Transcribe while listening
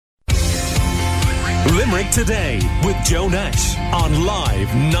Limerick Today with Joe Nash on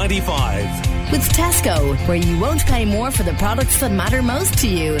Live 95. With Tesco, where you won't pay more for the products that matter most to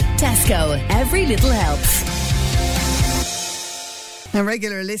you. Tesco, every little helps. Now,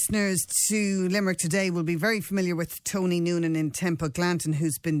 regular listeners to Limerick Today will be very familiar with Tony Noonan in Temple Glanton,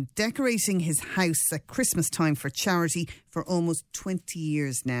 who's been decorating his house at Christmas time for charity for almost 20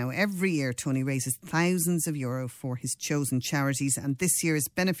 years now. Every year, Tony raises thousands of euro for his chosen charities, and this year's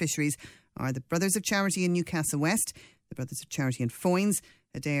beneficiaries are the Brothers of Charity in Newcastle West, the Brothers of Charity in Foynes,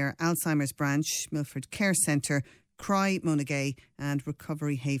 Adair Alzheimer's Branch, Milford Care Centre, Cry Monaghay and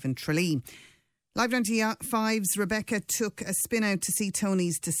Recovery Haven Tralee. Live 95's Rebecca took a spin out to see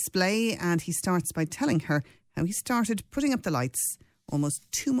Tony's display, and he starts by telling her how he started putting up the lights almost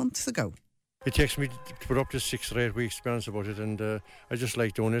 2 months ago. It takes me to put up to 6 or 8 weeks, to be honest about it, and I just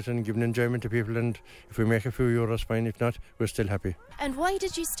like doing it and giving enjoyment to people, and if we make a few euros, fine. If not, we're still happy. And why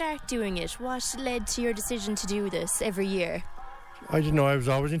did you start doing it? What led to your decision to do this every year? I didn't know, I was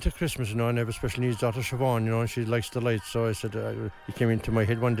always into Christmas, and I have a special needs daughter, Siobhan, and she likes the lights, so I said, it came into my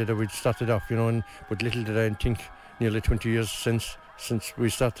head one day that we'd start it off, but little did I think, nearly 20 years since we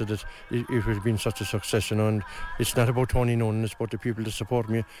started it would have been such a success, and it's not about Tony Noonan, it's about the people that support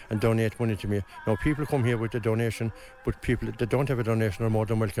me and donate money to me. Now, people come here with a donation, but people that don't have a donation are more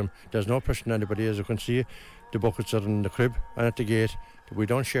than welcome. There's no pressure on anybody. As you can see, the buckets are in the crib and at the gate. We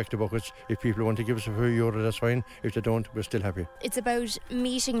don't shake the buckets. If people want to give us a few euro, that's fine. If they don't, we're still happy. It's about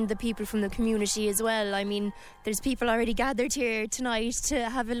meeting the people from the community as well. I mean, there's people already gathered here tonight to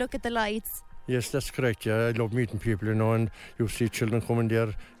have a look at the lights. Yes, that's correct. Yeah, I love meeting people, and you see children coming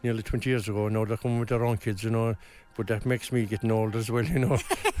there nearly 20 years ago. Now they're coming with their own kids, but that makes me getting old as well,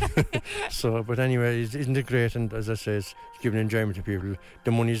 So, but anyway, isn't it great? And as I say, it's giving enjoyment to people.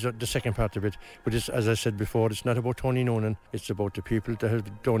 The money's the second part of it. But it's, as I said before, it's not about Tony Noonan. It's about the people that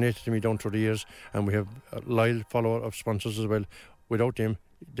have donated to me down through the years, and we have a loyal follower of sponsors as well. Without them,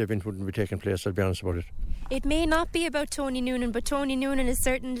 the event wouldn't be taking place, I'll be honest about it. It may not be about Tony Noonan, but Tony Noonan is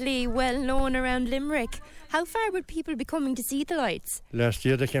certainly well known around Limerick. How far would people be coming to see the lights? Last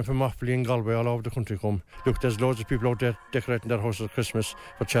year they came from Offaly and Galway, all over the country come. Look, there's loads of people out there decorating their houses at Christmas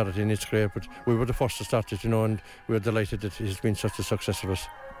for charity, and it's great, but we were the first to start it, and we're delighted that it's been such a success for us.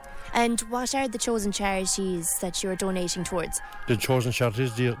 And what are the chosen charities that you're donating towards? The chosen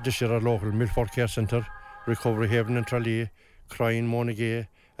charities this year are local: Milford Care Centre, Recovery Haven and Tralee, Cry Monaghay,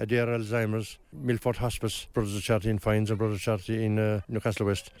 Adair Alzheimer's, Milford Hospice, Brothers of Charity in Foynes and Brothers of Charity in Newcastle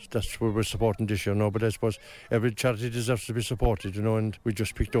West. That's where we're supporting this year now, but I suppose every charity deserves to be supported, and we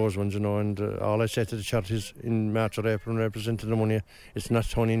just pick those ones, and all I say to the charities in March or April when I presented the money, it's not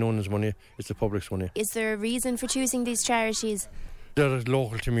Tony Noonan's money, it's the public's money. Is there a reason for choosing these charities? They're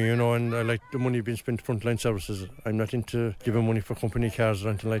local to me, and I like the money being spent frontline services. I'm not into giving money for company cars or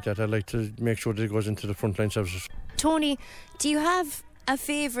anything like that. I like to make sure that it goes into the frontline services. Tony, do you have a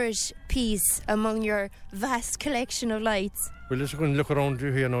favourite piece among your vast collection of lights? Well, as you can look around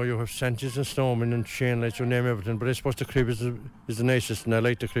you here now, you have Santas and snowmen and chain lights, you name everything, but I suppose the crib is the nicest, and I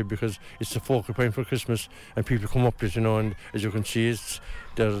like the crib because it's the focal point for Christmas, and people come up to it, and as you can see, it's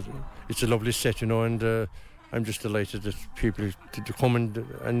a lovely set, and I'm just delighted that people to come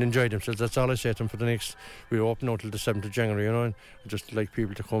and enjoy themselves. That's all I say to them for the next. We open out till the 7th of January, and I just like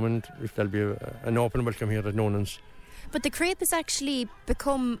people to come, and if there'll be an open welcome here at Noonan's. But the crepe has actually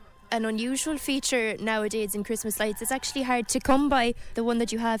become an unusual feature nowadays in Christmas lights. It's actually hard to come by, the one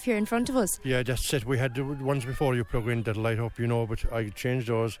that you have here in front of us. Yeah, that's it. We had the ones before you plug in that light up, but I changed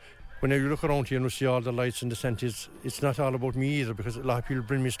those. When you look around here and you see all the lights and the Santas, it's not all about me either, because a lot of people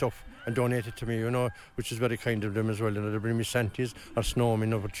bring me stuff and donate it to me, which is very kind of them as well. They bring me Santas or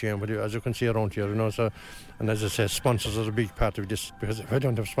snowmen over chain, but as you can see around here, so, and as I said, sponsors are a big part of this, because if I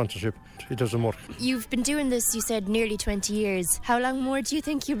don't have sponsorship, it doesn't work. You've been doing this, you said, nearly 20 years. How long more do you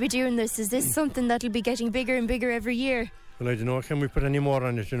think you'll be doing this? Is this something that'll be getting bigger and bigger every year? Well, I don't know, can we put any more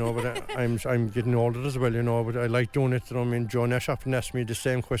on it, but I'm getting older as well, but I like doing it. Joe Nash often asks me the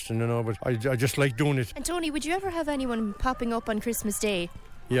same question, but I just like doing it. And Tony, would you ever have anyone popping up on Christmas Day?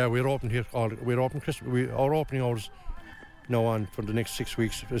 Yeah, we're open here, we're open Christmas, our opening hours now on for the next 6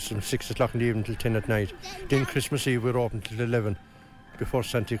 weeks, from 6 o'clock in the evening till 10 at night. Then Christmas Eve we're open till 11, before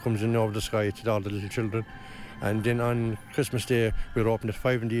Santa comes in over the sky to all the little children. And then on Christmas Day we're open at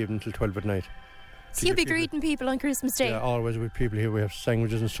 5 in the evening till 12 at night. So you'll be greeting people on Christmas Day? Yeah, always with people here. We have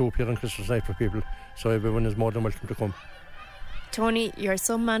sandwiches and soup here on Christmas night for people, so everyone is more than welcome to come. Tony, you're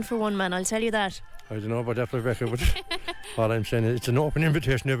some man for one man, I'll tell you that. I don't know about that, Rebecca, but All I'm saying is it's an open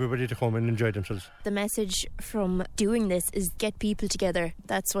invitation to everybody to come and enjoy themselves. The message from doing this is get people together.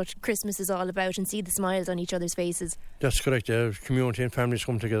 That's what Christmas is all about, and see the smiles on each other's faces. That's correct, yeah. Community and families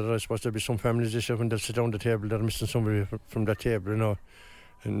come together. I suppose there'll be some families this year when they'll sit down the table, they're missing somebody from that table, you know.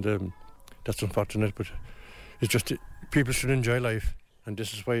 And that's unfortunate, but it's just people should enjoy life. And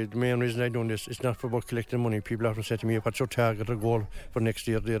this is why the main reason I'm doing this, it's not for about collecting money. People often say to me, what's your target or goal for next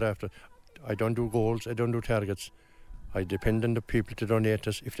year, the year after? I don't do goals, I don't do targets. I depend on the people to donate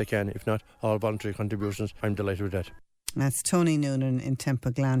us if they can. If not, all voluntary contributions. I'm delighted with that. That's Tony Noonan in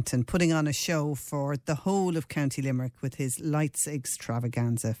Templeglanton putting on a show for the whole of County Limerick with his Lights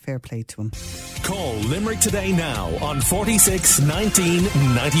Extravaganza. Fair play to him. Call Limerick today now on 46 19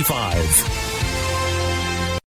 95.